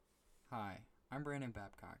Hi, I'm Brandon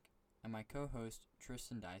Babcock, and my co-host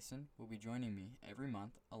Tristan Dyson will be joining me every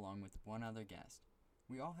month along with one other guest.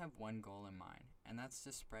 We all have one goal in mind, and that's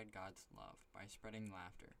to spread God's love by spreading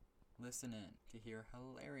laughter. Listen in to hear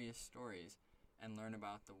hilarious stories and learn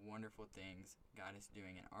about the wonderful things God is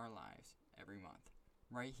doing in our lives every month,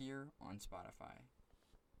 right here on Spotify.